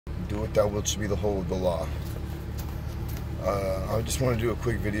what thou wilt should be the whole of the law. I just want to do a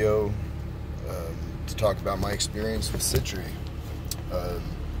quick video to talk about my experience with Sitri.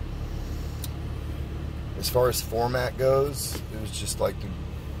 As far as format goes, it was just like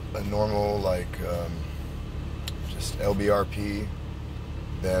a normal, like, just LBRP.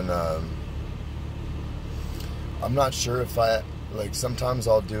 Then, I'm not sure if sometimes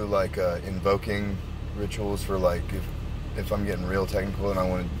I'll do, like, invoking rituals for, like, if I'm getting real technical and I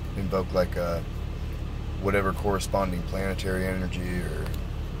want to invoke, like, whatever corresponding planetary energy or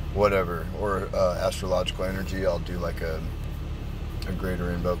whatever, or astrological energy, I'll do, like, a greater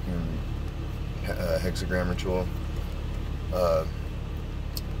invoking hexagram ritual.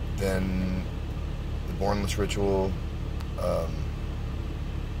 Then the Bornless ritual,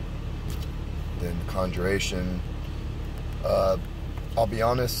 then conjuration. I'll be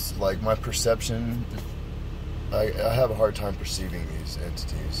honest, like, my perception, I have a hard time perceiving these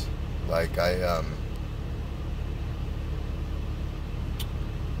entities. Like, I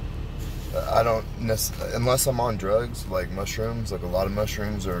don't necessarily, unless I'm on drugs, like mushrooms, like a lot of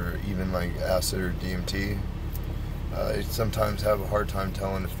mushrooms, or even like acid or DMT, I sometimes have a hard time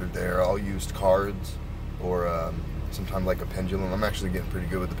telling if they're there. I'll use cards, or sometimes like a pendulum. I'm actually getting pretty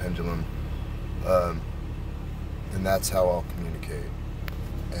good with the pendulum, and that's how I'll communicate.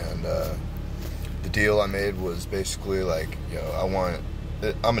 And the deal I made was basically like, I'm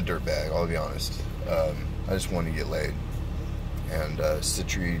a dirtbag, I'll be honest. I just want to get laid. And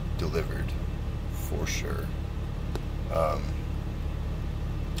Sitri delivered, for sure. But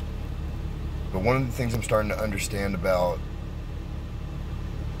one of the things I'm starting to understand about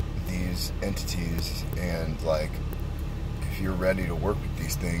these entities, and like, if you're ready to work with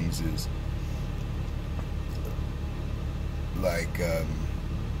these things, is like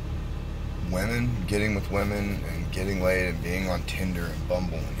women, getting with women and getting laid and being on Tinder and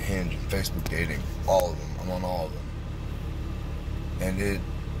Bumble and Hinge and Facebook dating, all of them. I'm on all of them. And it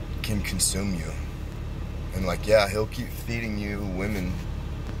can consume you. And like, yeah, he'll keep feeding you women,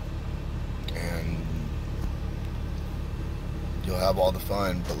 and you'll have all the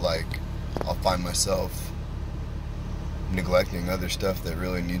fun, but like, I'll find myself neglecting other stuff that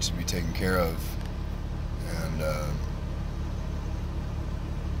really needs to be taken care of. And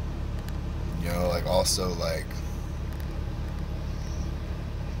like, also like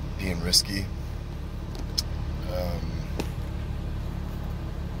being risky.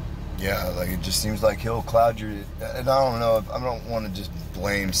 Yeah, like, it just seems like he'll cloud your, and I don't know, I don't want to just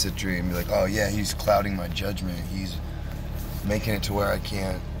blame Sitri and be like, oh yeah, he's clouding my judgment, he's making it to where I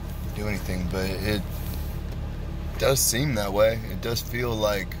can't do anything, but it does seem that way. It does feel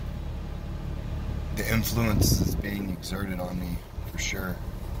like the influence is being exerted on me, for sure.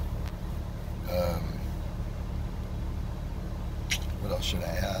 What else should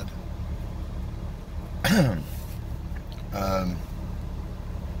I add?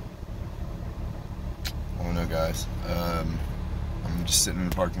 I don't know, guys. I'm just sitting in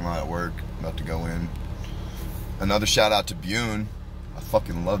the parking lot at work, about to go in. Another shout out to Bune. I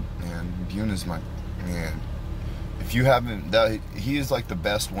fucking love, man. Bune is my man. If you haven't, he is like the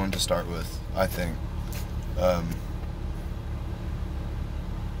best one to start with, I think.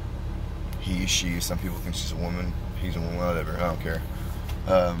 He, she, some people think she's a woman. He's a woman, whatever. I don't care.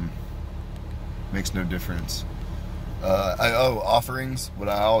 Makes no difference. Offerings. What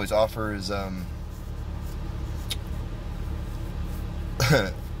I always offer is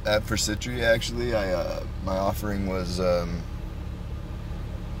for Sitri, actually, my offering was,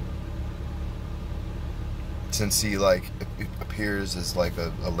 since he like appears as like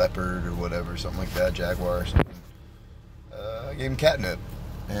a leopard or whatever, something like that, jaguar or something, I gave him catnip,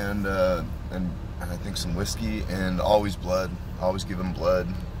 and I think some whiskey, and always blood. I always give him blood.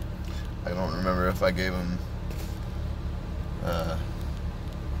 I don't remember if I gave him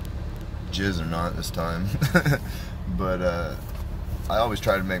jizz or not this time. But I always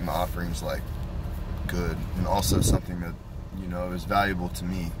try to make my offerings like good, and also something that, is valuable to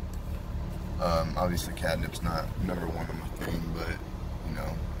me. Obviously catnip's not number one on my thing, but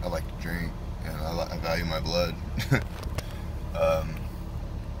I like to drink, and I value my blood.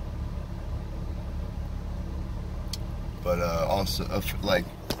 But also, like,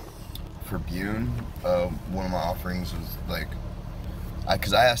 for Bune, one of my offerings was like,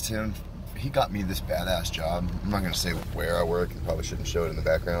 because I asked him, he got me this badass job. I'm not going to say where I work, and probably shouldn't show it in the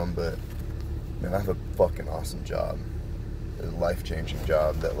background, but man, I have a fucking awesome job. A life-changing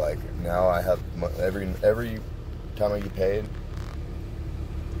job that, like, now I have, every time I get paid,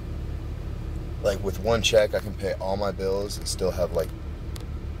 like, with one check I can pay all my bills and still have like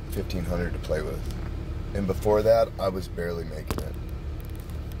 $1,500 to play with. And before that, I was barely making it.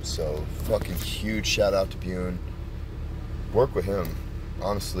 So fucking huge shout out to Bune. Work with him,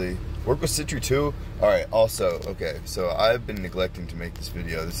 honestly. Work with Sitri too. Alright, also, okay, so I've been neglecting to make this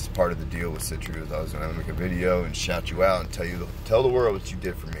video. This is part of the deal with Sitri, was I was gonna make a video and shout you out and tell the world what you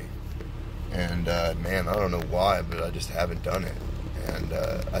did for me. And man, I don't know why, but I just haven't done it. And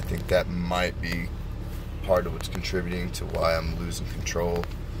I think that might be part of what's contributing to why I'm losing control with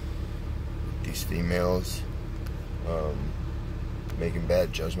these females. Making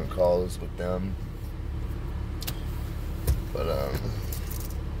bad judgment calls with them. But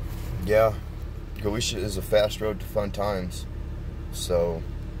yeah, Goetia is a fast road to fun times, so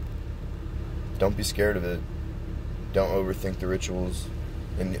don't be scared of it. Don't overthink the rituals.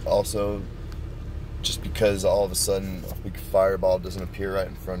 And also, just because all of a sudden a big fireball doesn't appear right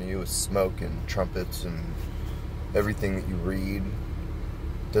in front of you with smoke and trumpets and everything that you read,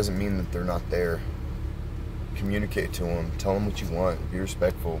 doesn't mean that they're not there. Communicate to them. Tell them what you want. Be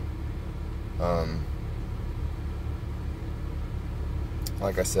respectful.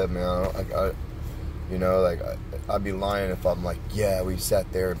 Like I said, man, I'd be lying if I'm like, yeah, we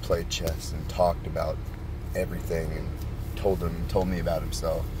sat there and played chess and talked about everything and told me about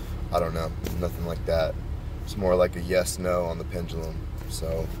himself. I don't know, nothing like that. It's more like a yes/no on the pendulum.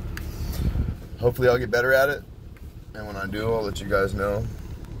 So hopefully I'll get better at it, and when I do, I'll let you guys know.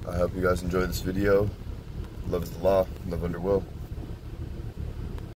 I hope you guys enjoyed this video. Love is the law. Live under will.